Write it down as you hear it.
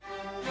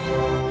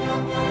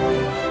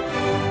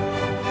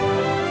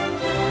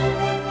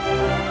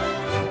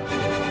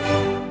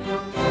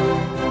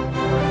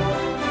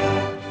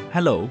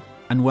Hello,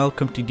 and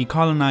welcome to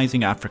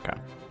Decolonizing Africa,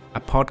 a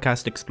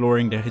podcast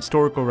exploring the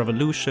historical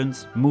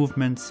revolutions,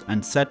 movements,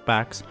 and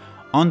setbacks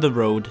on the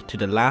road to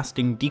the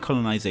lasting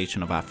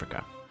decolonization of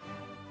Africa.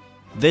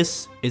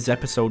 This is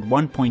episode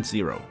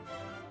 1.0,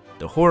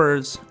 The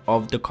Horrors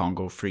of the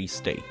Congo Free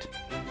State.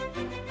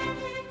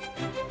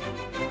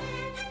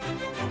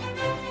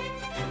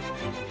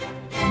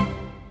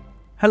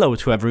 Hello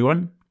to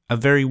everyone, a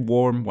very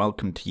warm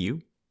welcome to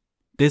you.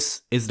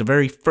 This is the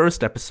very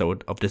first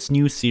episode of this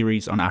new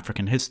series on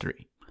African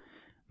history.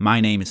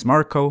 My name is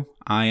Marco,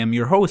 I am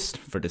your host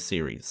for the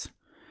series.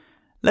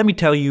 Let me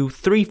tell you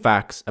 3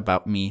 facts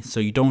about me so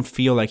you don't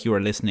feel like you are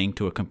listening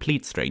to a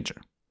complete stranger.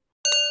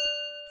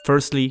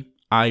 Firstly,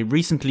 I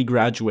recently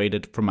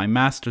graduated from my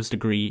master's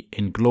degree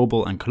in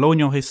global and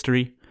colonial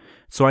history,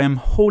 so I am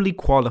wholly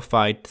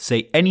qualified to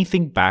say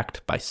anything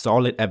backed by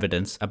solid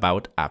evidence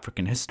about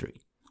African history.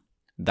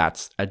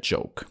 That's a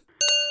joke.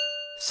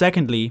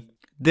 Secondly,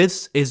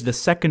 this is the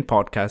second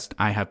podcast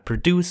I have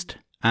produced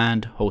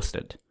and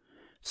hosted,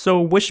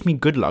 so wish me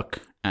good luck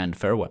and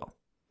farewell.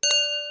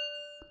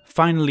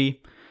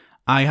 Finally,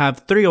 I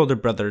have 3 older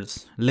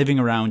brothers living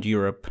around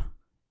Europe.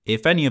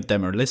 If any of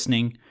them are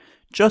listening,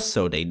 just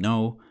so they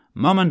know,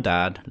 Mom and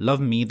Dad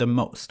love me the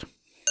most.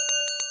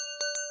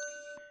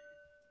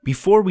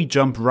 Before we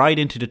jump right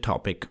into the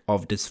topic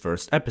of this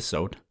first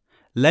episode,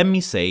 let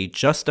me say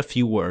just a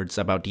few words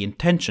about the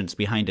intentions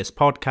behind this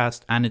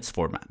podcast and its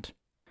format.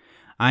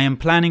 I am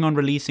planning on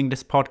releasing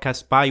this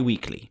podcast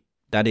bi-weekly,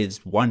 that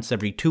is, once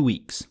every 2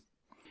 weeks.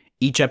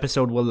 Each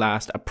episode will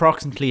last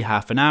approximately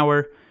half an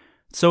hour,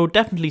 so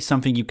definitely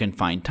something you can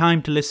find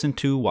time to listen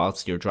to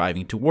whilst you're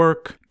driving to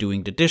work,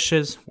 doing the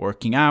dishes,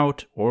 working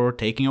out, or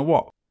taking a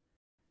walk.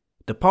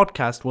 The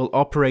podcast will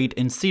operate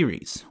in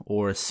series,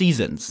 or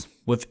seasons,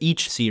 with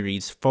each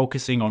series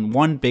focusing on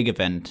one big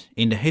event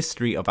in the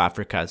history of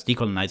Africa's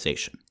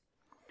decolonization.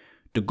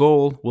 The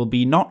goal will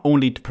be not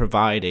only to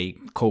provide a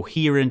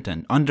coherent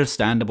and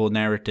understandable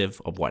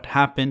narrative of what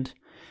happened,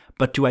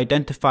 but to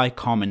identify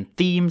common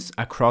themes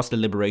across the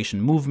liberation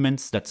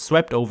movements that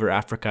swept over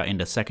Africa in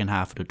the second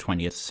half of the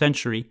 20th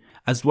century,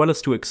 as well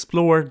as to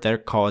explore their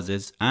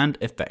causes and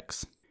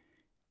effects.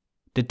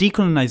 The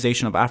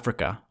decolonization of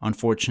Africa,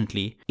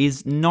 unfortunately,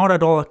 is not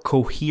at all a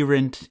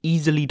coherent,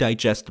 easily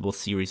digestible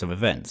series of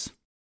events.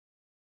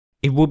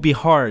 It would be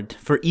hard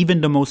for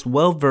even the most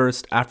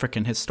well-versed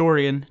African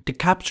historian to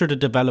capture the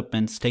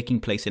developments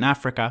taking place in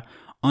Africa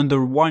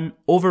under one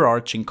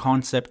overarching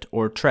concept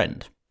or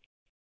trend.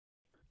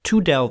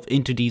 To delve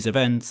into these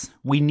events,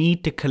 we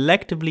need to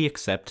collectively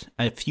accept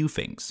a few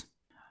things.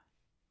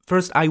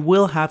 First, I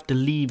will have to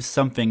leave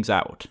some things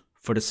out,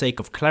 for the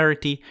sake of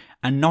clarity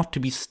and not to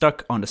be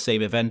stuck on the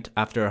same event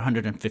after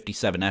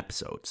 157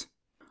 episodes.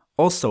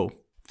 Also,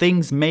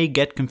 things may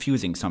get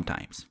confusing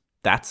sometimes.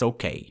 That's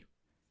okay.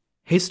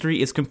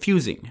 History is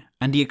confusing,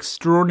 and the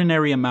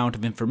extraordinary amount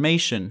of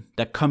information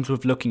that comes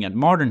with looking at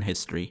modern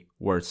history,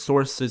 where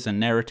sources and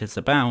narratives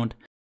abound,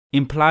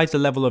 implies a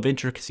level of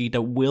intricacy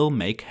that will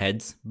make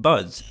heads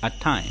buzz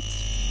at times.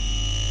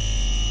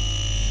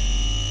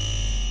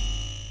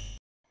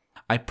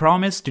 I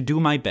promise to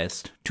do my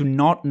best to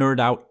not nerd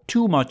out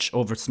too much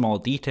over small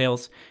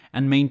details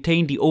and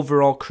maintain the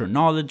overall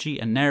chronology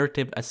and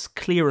narrative as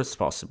clear as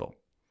possible.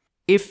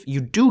 If you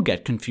do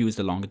get confused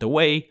along the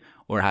way,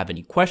 or have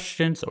any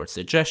questions or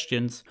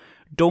suggestions,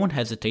 don't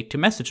hesitate to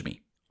message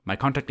me. My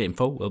contact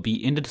info will be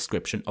in the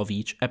description of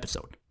each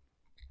episode.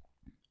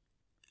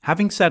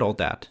 Having said all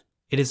that,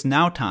 it is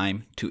now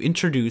time to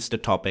introduce the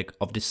topic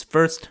of this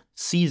first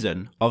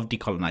season of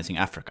Decolonizing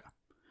Africa,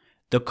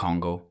 the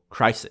Congo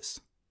Crisis.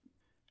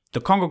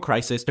 The Congo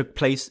Crisis took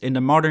place in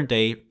the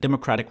modern-day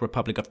Democratic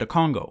Republic of the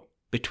Congo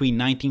between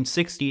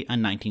 1960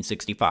 and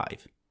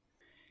 1965.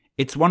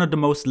 It's one of the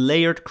most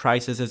layered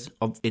crises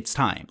of its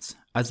times,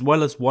 as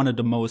well as one of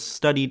the most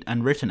studied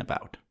and written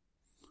about.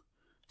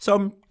 So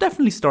I'm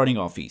definitely starting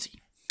off easy.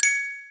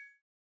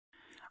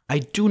 I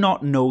do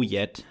not know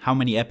yet how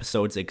many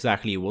episodes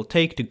exactly it will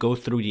take to go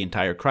through the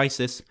entire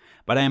crisis,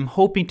 but I am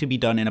hoping to be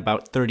done in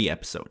about 30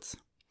 episodes.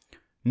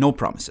 No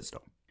promises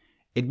though.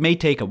 It may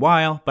take a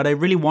while, but I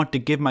really want to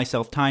give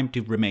myself time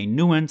to remain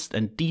nuanced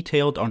and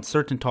detailed on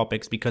certain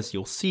topics because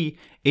you'll see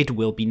it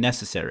will be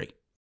necessary.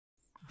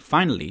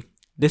 Finally,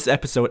 this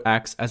episode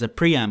acts as a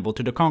preamble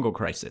to the Congo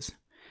Crisis,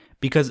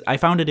 because I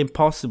found it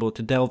impossible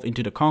to delve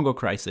into the Congo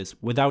Crisis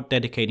without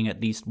dedicating at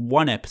least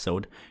one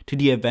episode to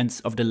the events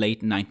of the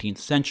late 19th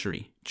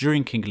century,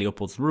 during King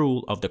Leopold's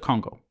rule of the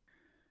Congo.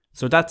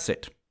 So that's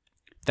it.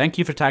 Thank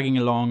you for tagging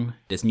along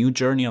this new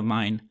journey of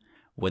mine.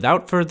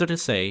 Without further to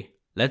say,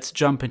 let's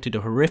jump into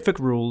the horrific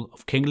rule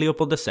of King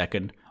Leopold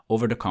II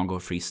over the Congo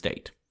Free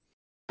State.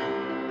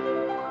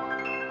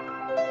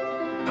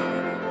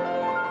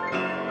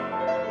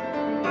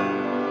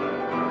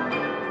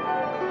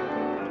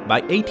 By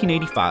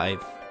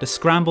 1885, the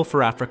scramble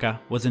for Africa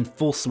was in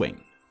full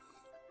swing.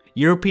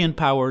 European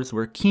powers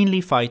were keenly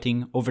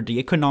fighting over the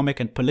economic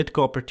and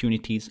political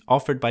opportunities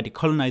offered by the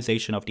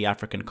colonization of the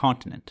African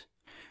continent.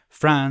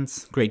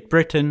 France, Great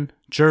Britain,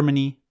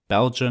 Germany,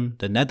 Belgium,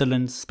 the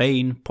Netherlands,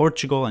 Spain,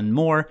 Portugal, and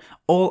more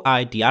all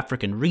eyed the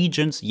African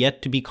regions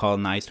yet to be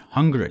colonized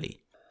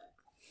hungrily.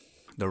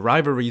 The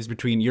rivalries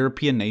between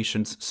European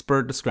nations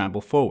spurred the scramble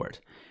forward,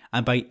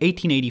 and by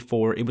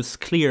 1884 it was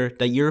clear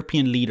that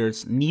European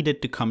leaders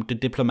needed to come to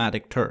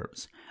diplomatic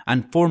terms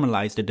and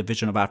formalize the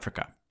division of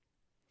Africa.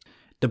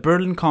 The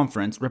Berlin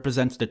Conference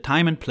represents the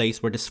time and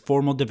place where this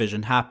formal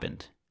division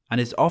happened, and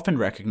is often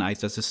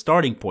recognized as the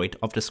starting point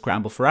of the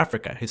scramble for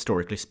Africa,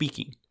 historically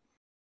speaking.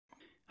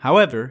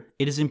 However,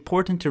 it is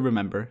important to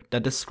remember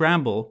that the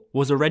scramble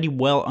was already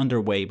well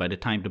underway by the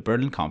time the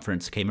Berlin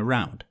Conference came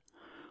around.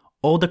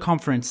 All the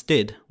conference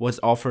did was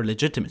offer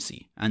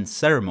legitimacy and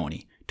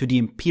ceremony to the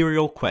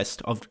imperial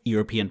quest of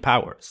European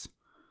powers.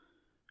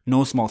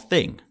 No small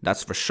thing,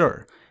 that's for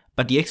sure,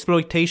 but the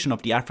exploitation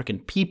of the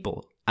African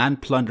people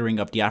and plundering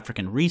of the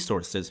African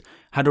resources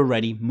had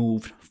already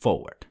moved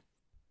forward.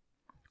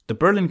 The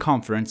Berlin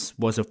Conference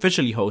was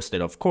officially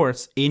hosted, of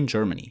course, in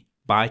Germany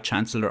by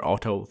Chancellor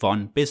Otto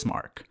von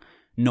Bismarck,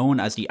 known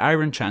as the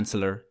Iron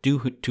Chancellor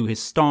due to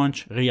his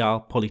staunch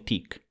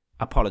Realpolitik.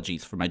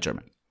 Apologies for my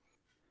German.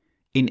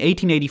 In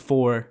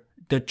 1884,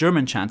 the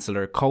German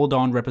Chancellor called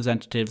on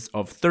representatives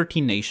of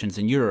 13 nations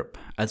in Europe,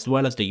 as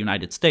well as the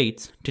United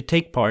States, to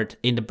take part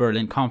in the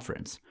Berlin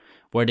Conference,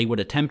 where they would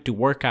attempt to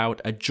work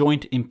out a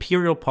joint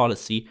imperial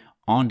policy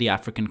on the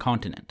African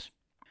continent.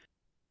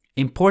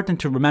 Important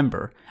to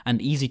remember,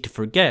 and easy to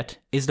forget,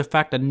 is the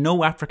fact that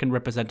no African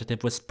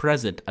representative was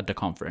present at the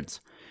conference,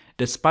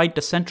 despite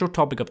the central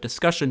topic of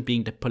discussion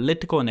being the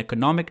political and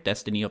economic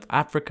destiny of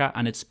Africa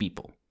and its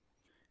people.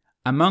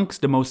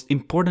 Amongst the most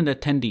important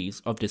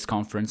attendees of this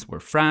conference were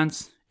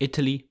France,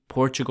 Italy,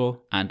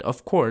 Portugal, and,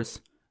 of course,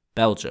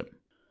 Belgium.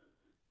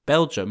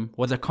 Belgium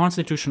was a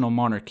constitutional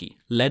monarchy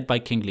led by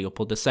King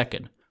Leopold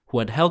II, who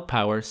had held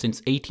power since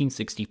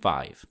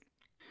 1865.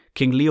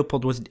 King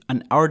Leopold was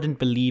an ardent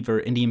believer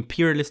in the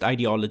imperialist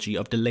ideology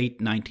of the late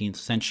 19th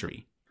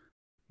century.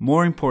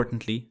 More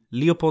importantly,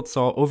 Leopold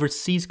saw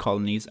overseas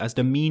colonies as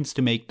the means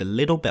to make the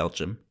little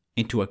Belgium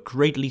into a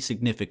greatly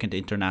significant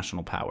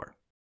international power.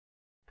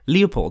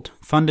 Leopold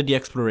funded the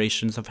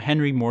explorations of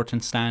Henry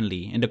Morton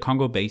Stanley in the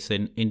Congo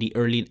Basin in the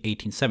early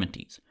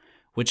 1870s,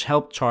 which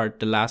helped chart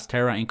the last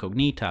terra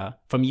incognita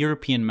from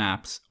European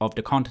maps of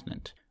the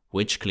continent,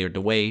 which cleared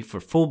the way for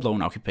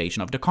full-blown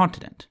occupation of the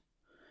continent.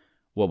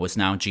 What was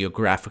now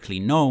geographically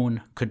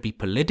known could be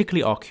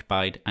politically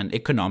occupied and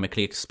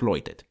economically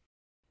exploited.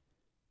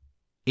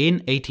 In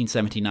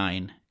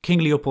 1879, King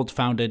Leopold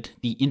founded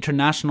the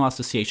International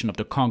Association of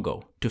the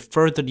Congo to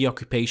further the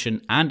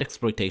occupation and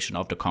exploitation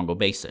of the Congo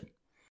Basin.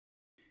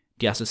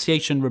 The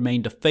association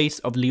remained the face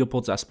of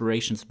Leopold's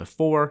aspirations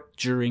before,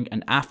 during,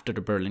 and after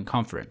the Berlin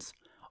Conference,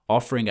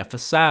 offering a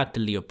facade to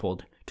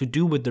Leopold to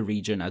do with the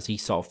region as he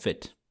saw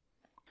fit.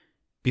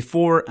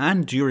 Before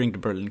and during the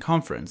Berlin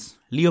Conference,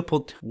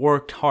 Leopold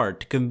worked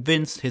hard to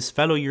convince his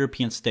fellow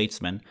European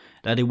statesmen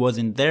that it was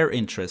in their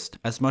interest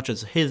as much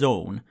as his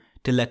own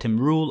to let him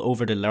rule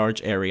over the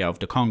large area of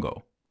the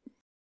Congo.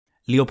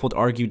 Leopold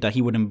argued that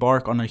he would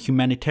embark on a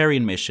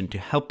humanitarian mission to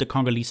help the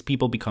Congolese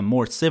people become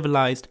more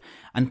civilized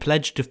and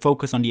pledged to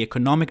focus on the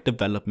economic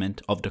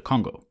development of the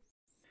Congo.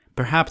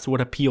 Perhaps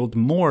what appealed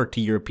more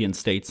to European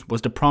states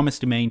was the promise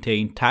to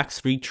maintain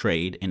tax-free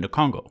trade in the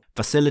Congo,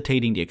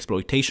 facilitating the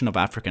exploitation of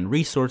African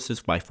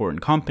resources by foreign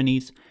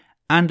companies,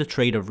 and the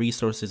trade of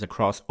resources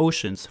across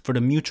oceans for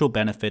the mutual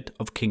benefit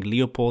of King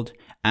Leopold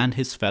and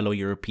his fellow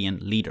European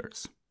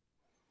leaders.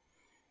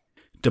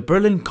 The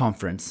Berlin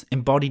Conference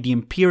embodied the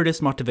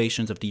imperialist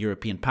motivations of the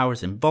European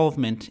powers'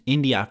 involvement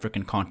in the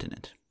African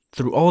continent.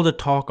 Through all the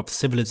talk of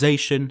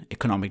civilization,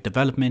 economic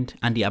development,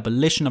 and the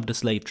abolition of the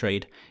slave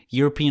trade,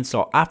 Europeans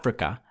saw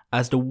Africa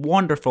as the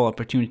wonderful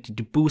opportunity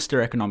to boost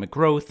their economic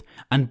growth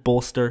and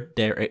bolster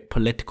their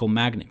political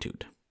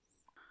magnitude.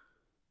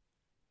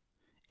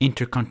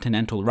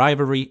 Intercontinental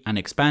rivalry and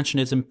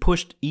expansionism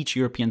pushed each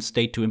European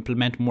state to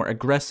implement more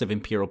aggressive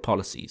imperial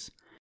policies.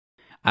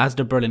 As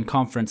the Berlin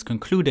Conference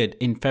concluded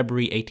in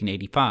February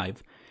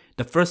 1885,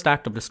 the first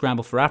act of the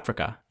scramble for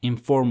Africa,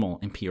 informal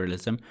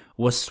imperialism,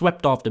 was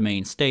swept off the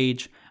main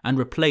stage and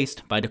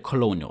replaced by the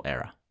colonial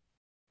era.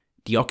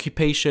 The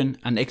occupation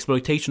and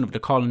exploitation of the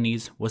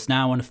colonies was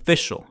now an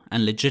official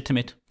and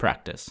legitimate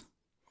practice.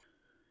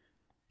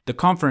 The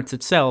conference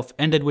itself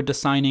ended with the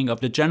signing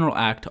of the General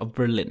Act of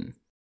Berlin.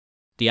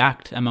 The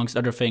act, amongst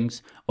other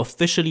things,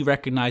 officially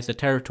recognized the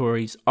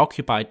territories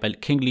occupied by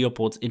King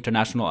Leopold's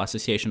International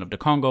Association of the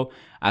Congo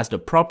as the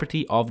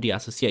property of the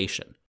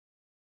association.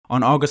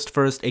 On August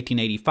 1,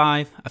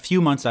 1885, a few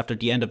months after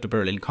the end of the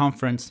Berlin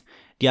Conference,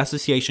 the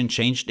association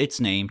changed its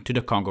name to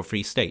the Congo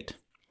Free State.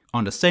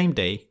 On the same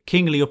day,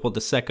 King Leopold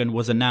II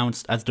was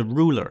announced as the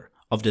ruler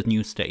of the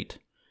new state.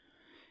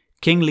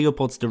 King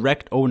Leopold's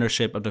direct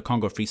ownership of the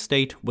Congo Free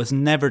State was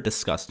never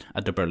discussed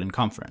at the Berlin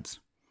Conference.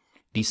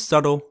 These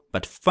subtle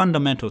but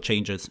fundamental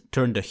changes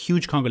turned the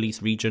huge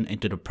Congolese region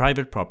into the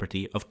private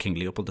property of King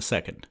Leopold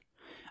II,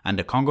 and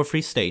the Congo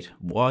Free State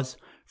was,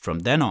 from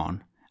then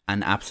on,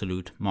 an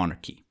absolute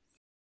monarchy.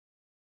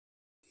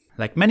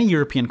 Like many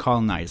European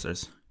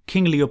colonizers,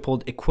 King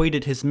Leopold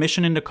equated his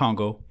mission in the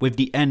Congo with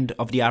the end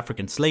of the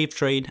African slave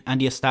trade and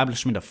the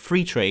establishment of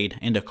free trade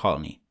in the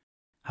colony.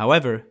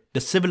 However, the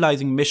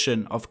civilizing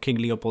mission of King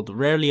Leopold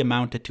rarely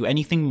amounted to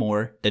anything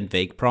more than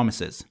vague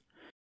promises.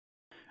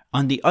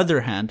 On the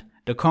other hand,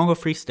 the Congo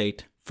Free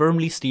State,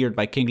 firmly steered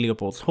by King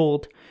Leopold's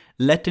hold,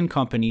 let in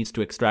companies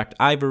to extract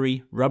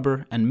ivory,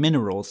 rubber, and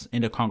minerals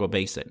in the Congo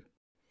Basin.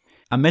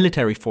 A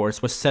military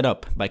force was set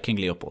up by King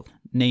Leopold,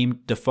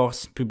 named the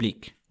Force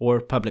Publique, or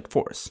Public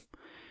Force.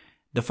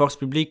 The Force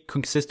Publique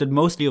consisted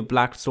mostly of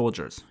black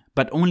soldiers,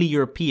 but only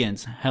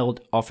Europeans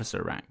held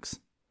officer ranks.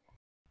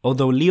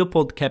 Although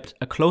Leopold kept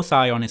a close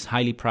eye on his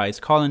highly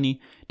prized colony,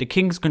 the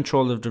king's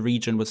control of the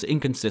region was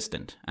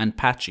inconsistent and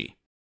patchy.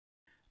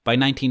 By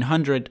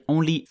 1900,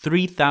 only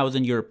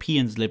 3,000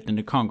 Europeans lived in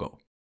the Congo.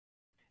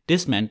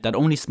 This meant that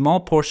only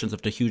small portions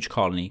of the huge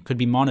colony could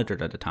be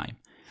monitored at a time,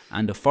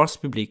 and the Force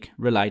Publique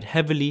relied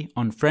heavily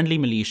on friendly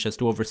militias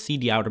to oversee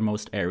the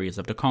outermost areas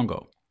of the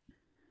Congo.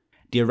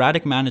 The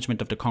erratic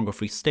management of the Congo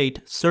Free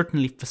State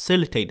certainly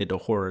facilitated the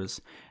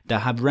horrors that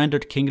have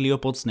rendered King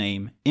Leopold's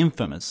name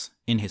infamous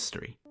in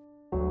history.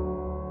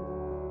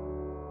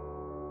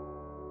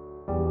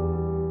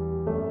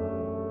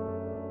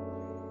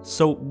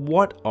 So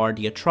what are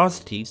the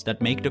atrocities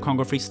that make the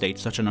Congo Free State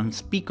such an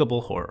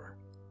unspeakable horror?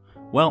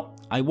 Well,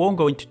 I won't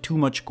go into too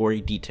much gory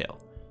detail,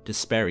 to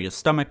spare your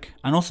stomach,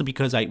 and also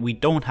because we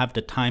don't have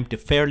the time to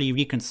fairly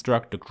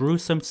reconstruct the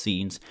gruesome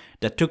scenes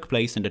that took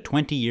place in the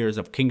 20 years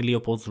of King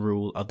Leopold's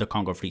rule of the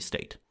Congo Free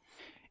State.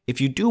 If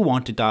you do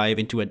want to dive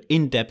into an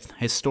in-depth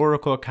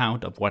historical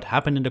account of what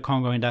happened in the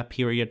Congo in that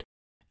period,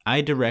 I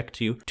direct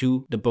you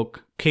to the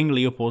book King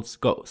Leopold's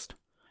Ghost.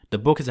 The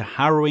book is a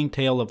harrowing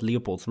tale of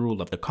Leopold's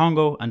rule of the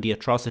Congo and the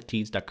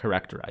atrocities that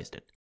characterized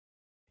it.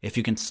 If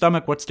you can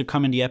stomach what's to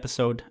come in the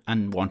episode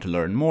and want to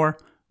learn more,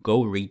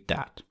 go read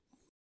that.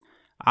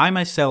 I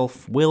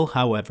myself will,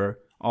 however,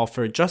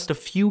 offer just a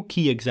few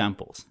key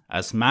examples,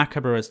 as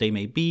macabre as they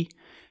may be,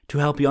 to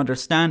help you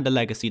understand the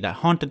legacy that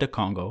haunted the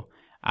Congo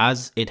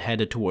as it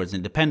headed towards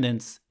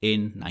independence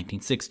in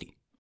 1960.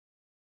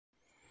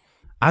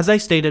 As I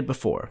stated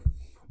before,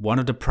 one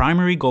of the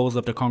primary goals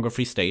of the Congo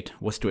Free State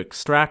was to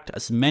extract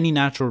as many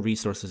natural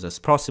resources as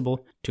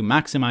possible to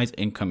maximize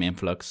income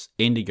influx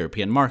in the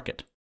European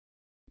market.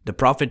 The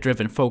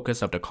profit-driven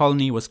focus of the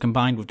colony was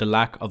combined with the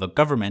lack of a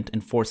government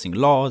enforcing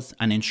laws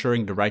and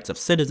ensuring the rights of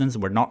citizens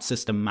were not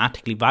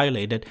systematically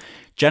violated,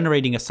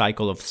 generating a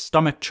cycle of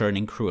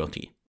stomach-churning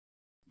cruelty.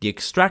 The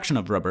extraction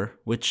of rubber,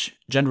 which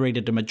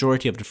generated the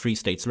majority of the Free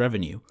State's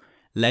revenue,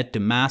 led to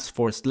mass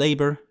forced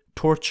labor,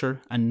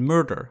 torture, and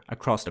murder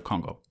across the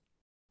Congo.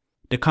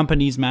 The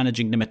companies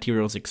managing the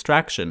materials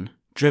extraction,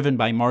 driven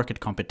by market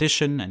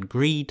competition and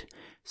greed,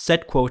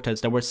 set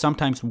quotas that were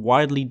sometimes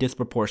wildly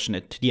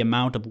disproportionate to the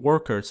amount of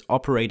workers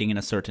operating in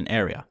a certain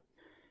area.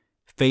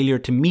 Failure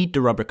to meet the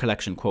rubber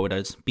collection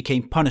quotas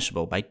became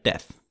punishable by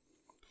death.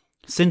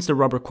 Since the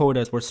rubber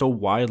quotas were so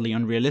wildly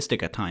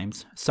unrealistic at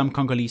times, some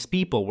Congolese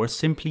people were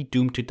simply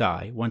doomed to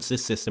die once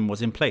this system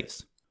was in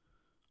place.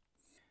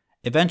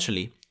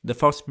 Eventually, the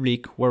Force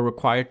Publique were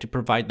required to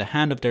provide the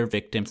hand of their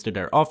victims to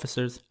their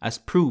officers as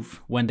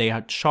proof when they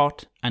had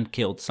shot and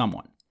killed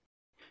someone.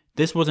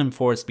 This was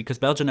enforced because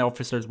Belgian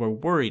officers were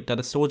worried that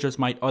the soldiers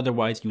might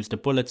otherwise use the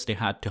bullets they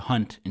had to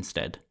hunt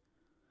instead.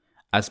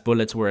 As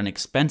bullets were an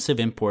expensive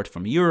import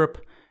from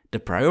Europe, the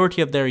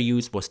priority of their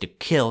use was to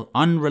kill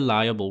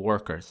unreliable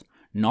workers,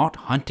 not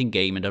hunting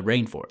game in the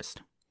rainforest.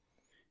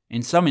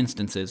 In some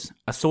instances,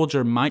 a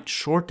soldier might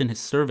shorten his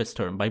service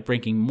term by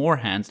bringing more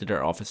hands to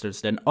their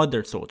officers than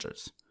other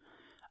soldiers.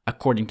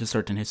 According to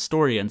certain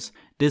historians,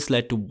 this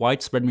led to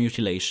widespread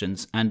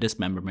mutilations and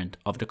dismemberment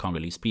of the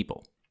Congolese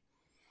people.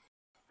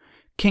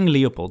 King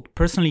Leopold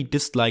personally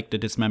disliked the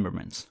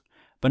dismemberments,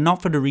 but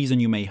not for the reason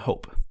you may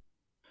hope.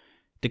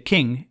 The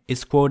king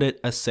is quoted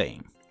as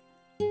saying,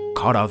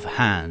 "Cut off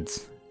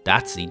hands,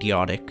 that's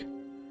idiotic.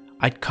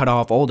 I'd cut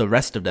off all the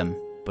rest of them,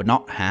 but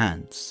not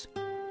hands.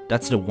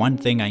 That's the one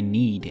thing I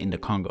need in the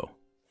Congo."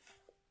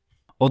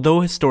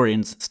 Although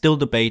historians still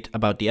debate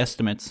about the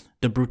estimates,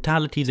 the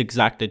brutalities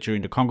exacted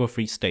during the Congo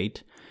Free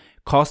State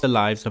cost the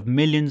lives of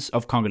millions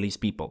of Congolese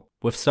people,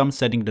 with some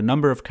setting the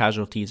number of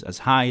casualties as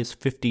high as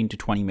 15 to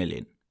 20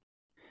 million.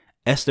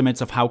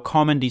 Estimates of how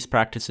common these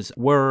practices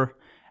were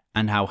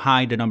and how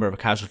high the number of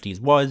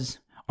casualties was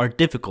are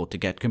difficult to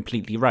get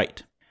completely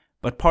right,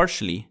 but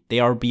partially they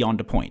are beyond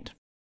the point.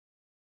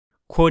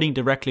 Quoting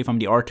directly from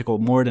the article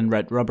More Than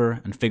Red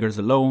Rubber and Figures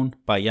Alone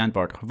by Jan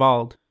Bart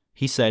Gewald,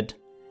 he said,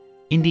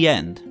 "In the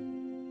end,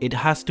 it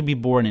has to be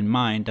borne in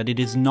mind that it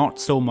is not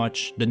so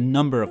much the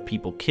number of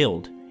people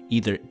killed,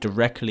 either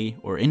directly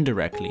or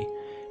indirectly,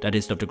 that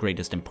is of the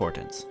greatest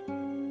importance.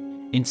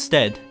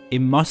 Instead, it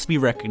must be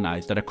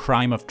recognized that a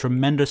crime of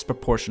tremendous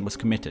proportion was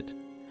committed.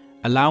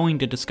 Allowing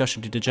the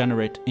discussion to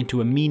degenerate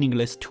into a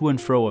meaningless to and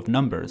fro of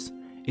numbers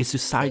is to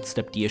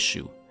sidestep the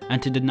issue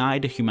and to deny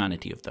the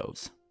humanity of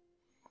those."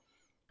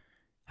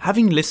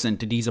 Having listened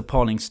to these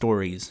appalling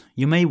stories,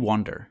 you may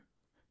wonder,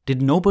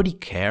 did nobody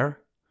care?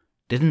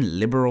 Didn't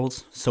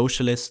liberals,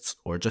 socialists,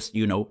 or just,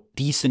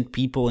 decent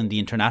people in the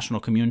international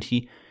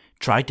community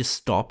try to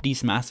stop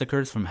these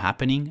massacres from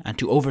happening and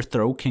to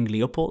overthrow King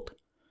Leopold?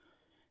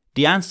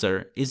 The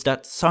answer is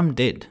that some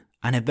did,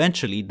 and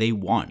eventually they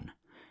won.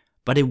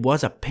 But it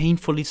was a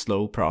painfully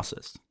slow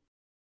process.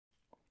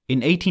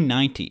 In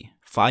 1890,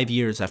 5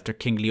 years after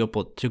King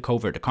Leopold took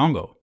over the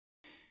Congo,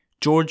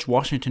 George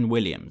Washington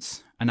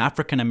Williams, an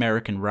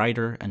African-American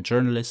writer and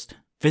journalist,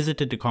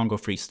 visited the Congo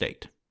Free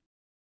State.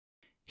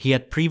 He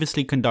had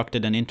previously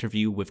conducted an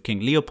interview with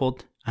King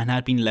Leopold and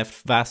had been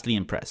left vastly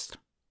impressed.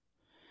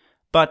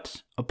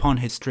 But upon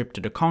his trip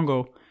to the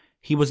Congo,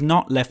 he was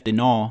not left in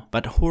awe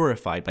but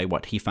horrified by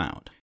what he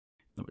found.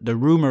 The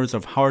rumors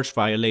of harsh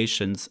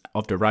violations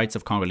of the rights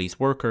of Congolese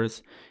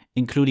workers,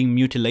 including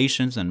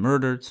mutilations and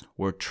murders,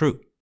 were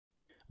true.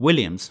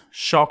 Williams,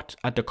 shocked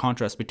at the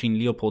contrast between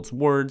Leopold's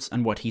words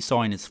and what he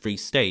saw in his free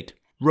state,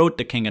 wrote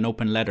the king an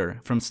open letter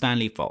from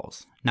Stanley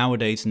Falls,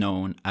 nowadays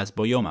known as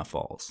Boyoma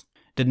Falls,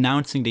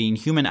 denouncing the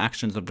inhuman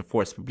actions of the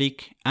Force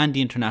Publique and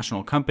the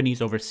international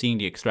companies overseeing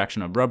the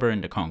extraction of rubber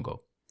in the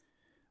Congo.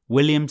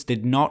 Williams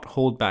did not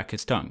hold back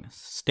his tongue,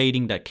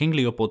 stating that King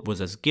Leopold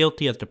was as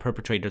guilty as the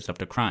perpetrators of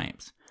the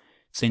crimes,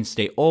 since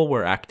they all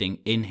were acting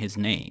in his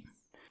name.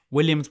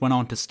 Williams went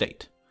on to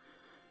state,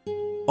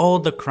 "All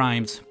the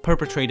crimes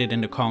perpetrated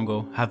in the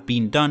Congo have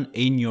been done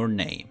in your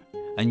name,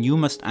 and you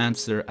must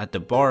answer at the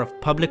bar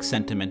of public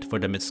sentiment for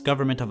the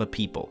misgovernment of a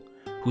people,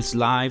 whose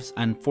lives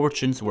and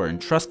fortunes were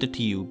entrusted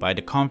to you by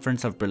the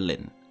Conference of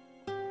Berlin.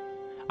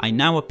 I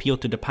now appeal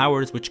to the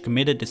powers which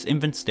committed this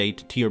infant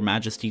state to your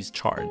Majesty's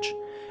charge,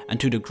 and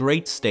to the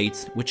great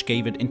states which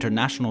gave it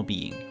international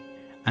being,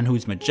 and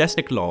whose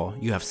majestic law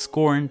you have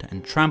scorned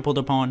and trampled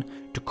upon,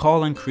 to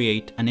call and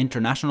create an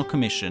international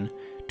commission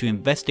to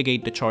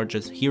investigate the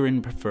charges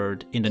herein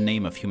preferred in the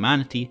name of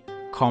humanity,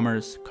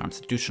 commerce,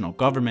 constitutional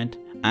government,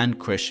 and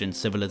Christian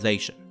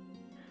civilization."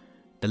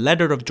 The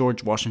letter of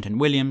George Washington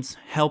Williams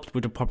helped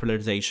with the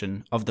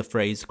popularization of the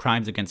phrase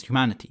crimes against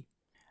humanity,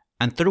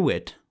 and through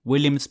it,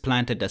 Williams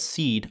planted a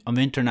seed of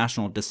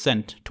international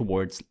dissent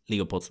towards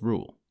Leopold's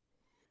rule.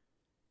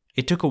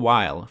 It took a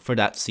while for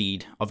that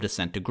seed of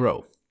dissent to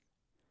grow.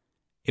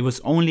 It was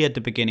only at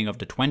the beginning of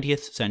the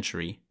 20th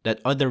century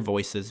that other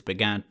voices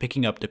began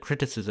picking up the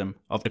criticism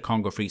of the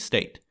Congo Free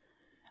State,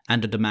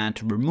 and the demand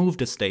to remove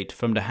the state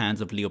from the hands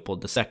of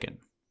Leopold II.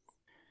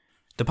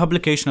 The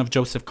publication of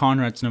Joseph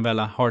Conrad's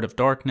novella Heart of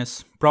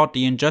Darkness brought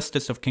the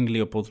injustice of King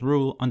Leopold's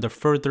rule under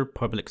further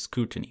public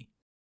scrutiny.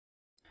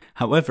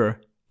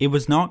 However, it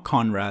was not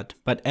Conrad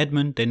but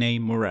Edmond Denis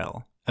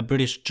Morel, a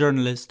British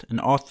journalist and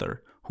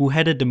author, who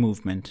headed the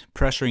movement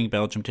pressuring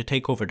Belgium to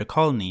take over the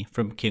colony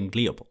from King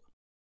Leopold.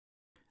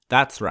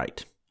 That's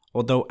right,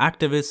 although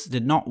activists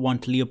did not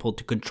want Leopold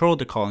to control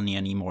the colony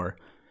anymore,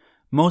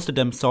 most of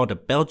them saw the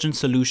Belgian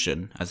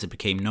solution, as it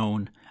became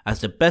known, as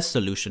the best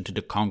solution to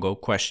the Congo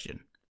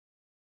question.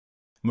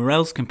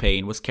 Morel's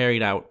campaign was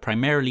carried out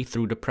primarily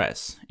through the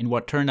press in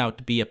what turned out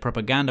to be a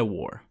propaganda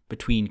war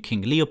between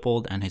King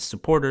Leopold and his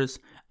supporters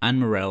and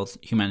Morel's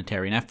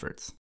humanitarian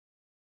efforts.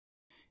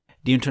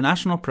 The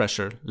international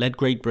pressure led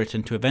Great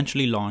Britain to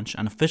eventually launch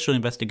an official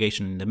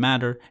investigation in the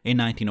matter in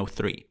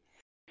 1903,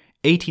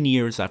 18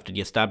 years after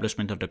the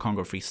establishment of the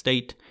Congo Free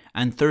State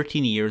and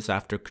 13 years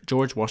after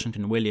George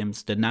Washington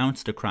Williams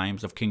denounced the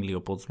crimes of King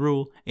Leopold's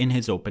rule in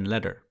his open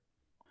letter.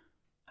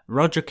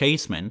 Roger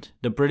Casement,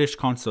 the British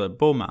consul at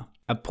Boma,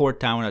 a port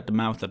town at the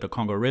mouth of the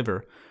Congo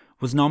River,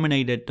 was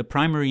nominated the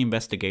primary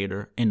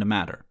investigator in the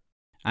matter,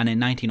 and in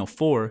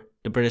 1904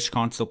 the British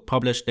consul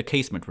published the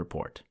Casement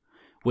Report,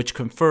 which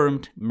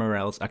confirmed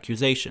Morel's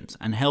accusations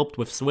and helped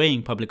with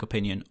swaying public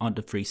opinion on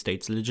the Free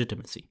State's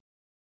legitimacy.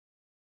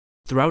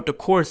 Throughout the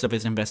course of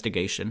his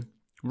investigation,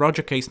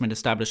 Roger Casement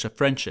established a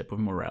friendship with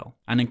Morel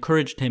and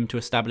encouraged him to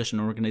establish an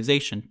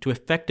organization to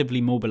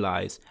effectively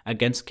mobilize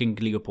against King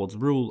Leopold's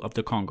rule of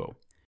the Congo.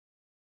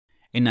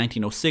 In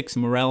 1906,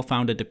 Morel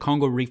founded the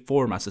Congo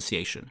Reform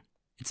Association.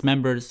 Its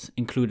members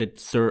included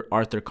Sir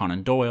Arthur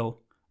Conan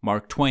Doyle,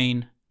 Mark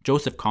Twain,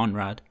 Joseph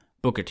Conrad,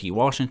 Booker T.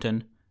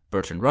 Washington,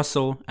 Bertrand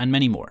Russell, and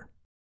many more.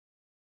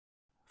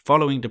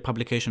 Following the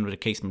publication of the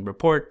Casement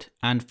Report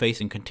and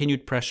facing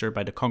continued pressure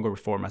by the Congo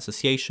Reform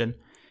Association,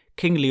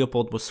 King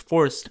Leopold was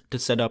forced to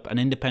set up an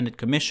independent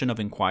commission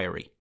of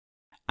inquiry,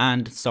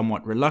 and,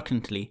 somewhat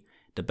reluctantly,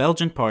 the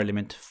Belgian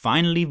Parliament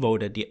finally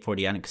voted for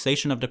the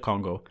annexation of the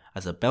Congo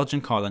as a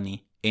Belgian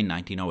colony in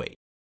 1908.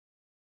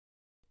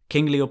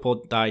 King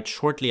Leopold died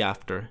shortly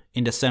after,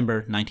 in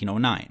December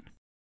 1909.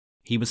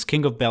 He was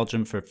King of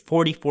Belgium for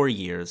 44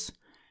 years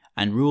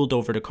and ruled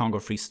over the Congo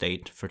Free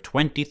State for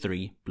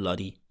 23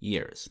 bloody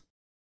years.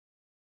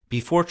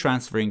 Before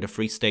transferring the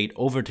Free State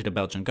over to the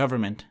Belgian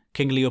government,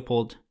 King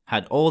Leopold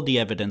had all the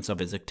evidence of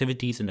his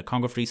activities in the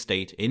Congo Free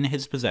State in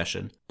his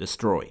possession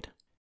destroyed.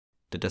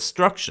 The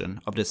destruction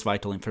of this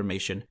vital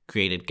information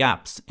created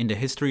gaps in the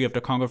history of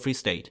the Congo Free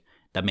State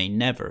that may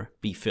never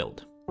be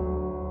filled.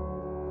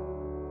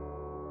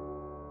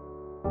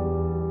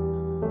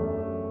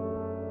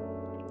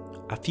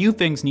 A few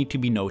things need to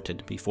be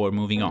noted before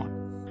moving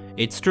on.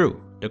 It's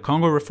true, the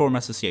Congo Reform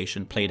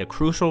Association played a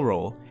crucial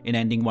role in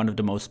ending one of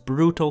the most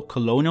brutal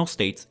colonial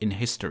states in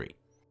history.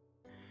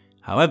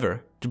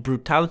 However, the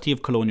brutality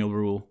of colonial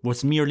rule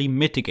was merely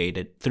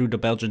mitigated through the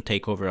Belgian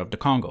takeover of the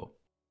Congo.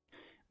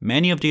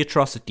 Many of the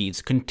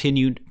atrocities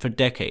continued for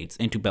decades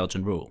into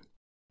Belgian rule.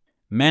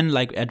 Men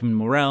like Edmund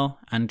Morel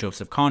and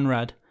Joseph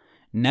Conrad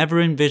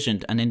never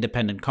envisioned an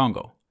independent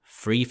Congo,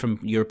 free from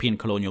European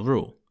colonial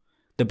rule.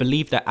 The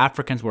belief that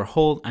Africans were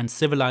whole and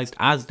civilized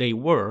as they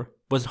were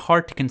was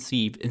hard to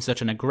conceive in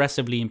such an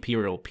aggressively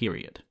imperial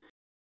period.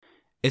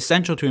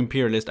 Essential to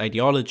imperialist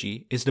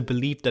ideology is the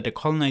belief that the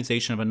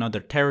colonization of another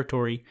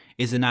territory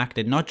is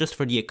enacted not just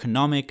for the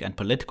economic and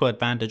political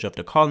advantage of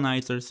the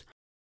colonizers,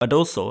 but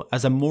also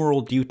as a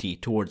moral duty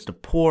towards the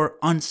poor,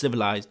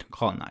 uncivilized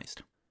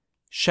colonized.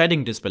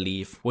 Shedding this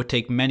belief would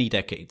take many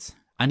decades,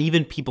 and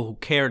even people who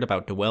cared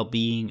about the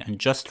well-being and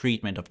just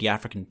treatment of the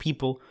African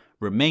people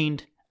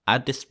remained,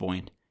 at this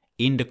point,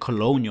 in the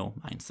colonial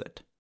mindset.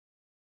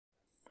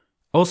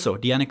 Also,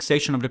 the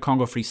annexation of the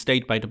Congo Free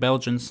State by the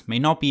Belgians may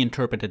not be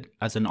interpreted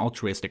as an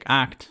altruistic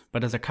act,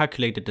 but as a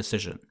calculated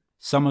decision.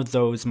 Some of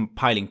those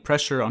piling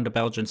pressure on the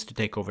Belgians to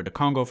take over the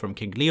Congo from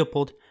King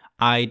Leopold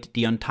eyed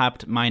the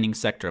untapped mining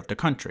sector of the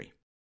country.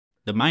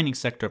 The mining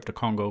sector of the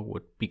Congo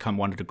would become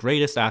one of the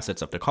greatest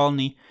assets of the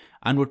colony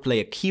and would play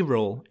a key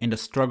role in the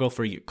struggle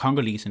for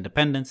Congolese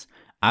independence,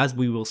 as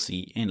we will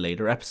see in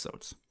later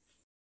episodes.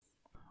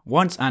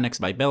 Once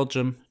annexed by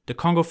Belgium, the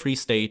Congo Free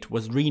State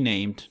was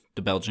renamed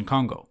the Belgian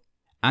Congo,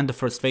 and the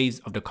first phase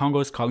of the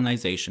Congo's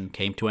colonization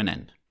came to an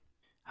end.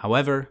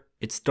 However,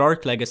 its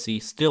dark legacy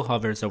still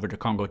hovers over the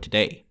Congo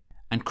today,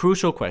 and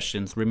crucial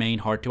questions remain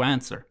hard to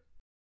answer.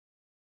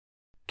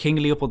 King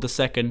Leopold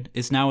II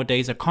is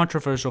nowadays a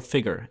controversial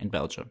figure in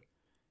Belgium,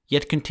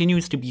 yet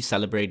continues to be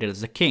celebrated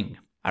as a king,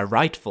 a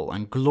rightful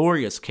and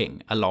glorious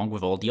king along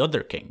with all the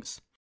other kings.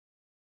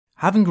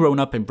 Having grown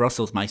up in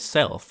Brussels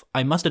myself,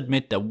 I must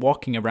admit that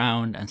walking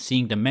around and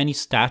seeing the many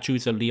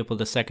statues of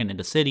Leopold II in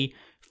the city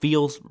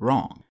feels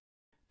wrong.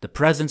 The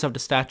presence of the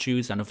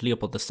statues and of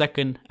Leopold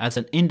II as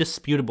an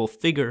indisputable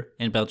figure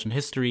in Belgian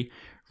history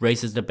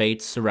raises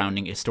debates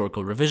surrounding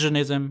historical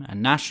revisionism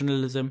and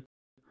nationalism.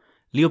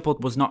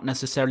 Leopold was not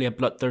necessarily a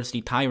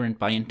bloodthirsty tyrant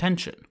by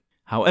intention.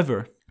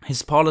 However,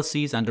 his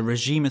policies and the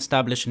regime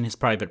established in his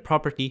private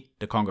property,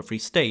 the Congo Free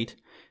State,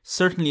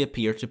 certainly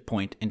appear to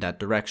point in that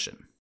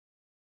direction.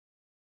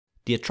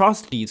 The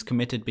atrocities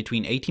committed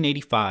between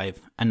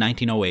 1885 and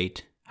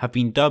 1908 have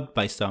been dubbed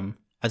by some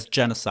as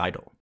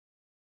genocidal.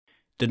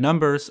 The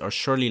numbers are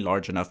surely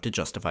large enough to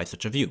justify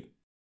such a view.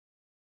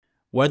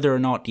 Whether or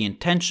not the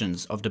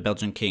intentions of the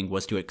Belgian king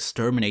was to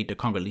exterminate the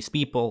Congolese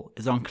people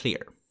is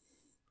unclear.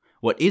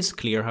 What is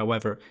clear,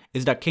 however,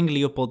 is that King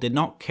Leopold did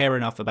not care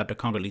enough about the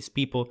Congolese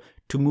people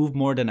to move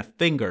more than a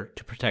finger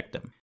to protect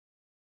them.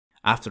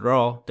 After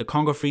all, the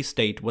Congo Free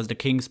State was the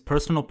king's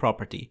personal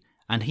property,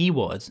 and he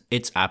was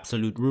its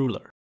absolute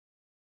ruler.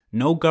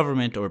 No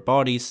government or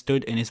bodies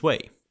stood in his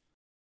way.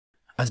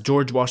 As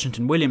George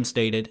Washington Williams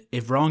stated,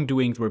 if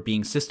wrongdoings were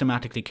being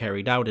systematically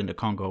carried out in the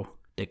Congo,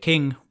 the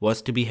king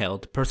was to be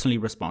held personally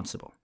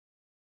responsible.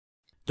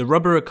 The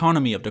rubber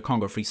economy of the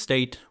Congo Free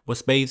State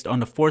was based on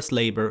the forced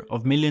labor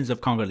of millions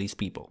of Congolese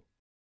people.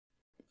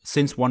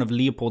 Since one of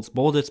Leopold's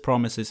boldest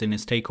promises in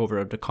his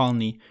takeover of the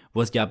colony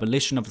was the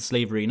abolition of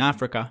slavery in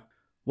Africa,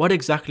 what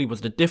exactly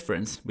was the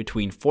difference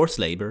between forced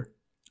labor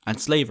and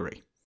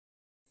slavery?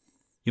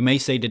 You may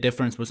say the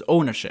difference was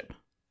ownership.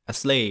 A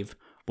slave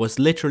was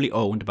literally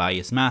owned by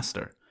his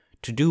master,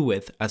 to do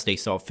with as they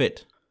saw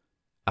fit.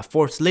 A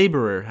forced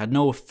laborer had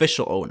no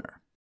official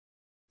owner.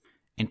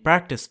 In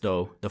practice,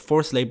 though, the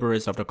forced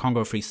laborers of the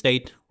Congo Free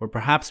State were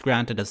perhaps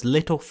granted as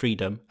little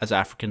freedom as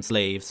African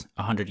slaves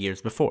 100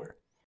 years before.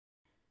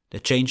 The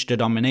change to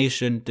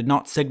domination did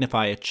not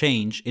signify a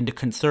change in the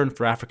concern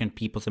for African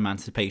people's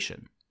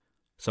emancipation.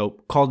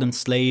 So, call them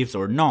slaves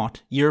or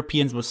not,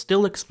 Europeans were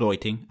still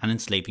exploiting and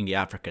enslaving the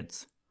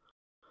Africans.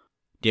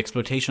 The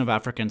exploitation of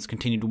Africans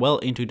continued well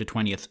into the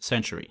 20th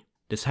century.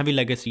 This heavy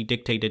legacy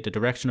dictated the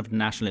direction of the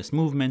nationalist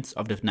movements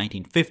of the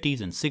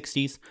 1950s and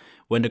 60s,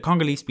 when the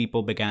Congolese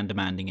people began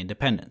demanding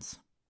independence.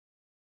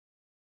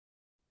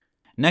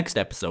 Next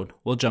episode,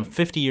 we'll jump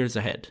 50 years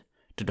ahead,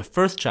 to the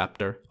first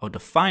chapter of the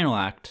final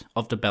act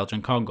of the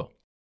Belgian Congo,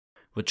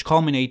 which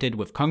culminated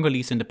with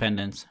Congolese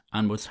independence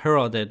and was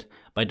heralded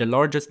by the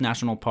largest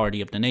national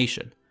party of the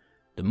nation,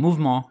 the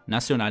Mouvement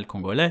National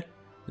Congolais,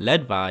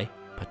 led by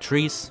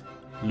Patrice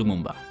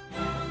Lumumba.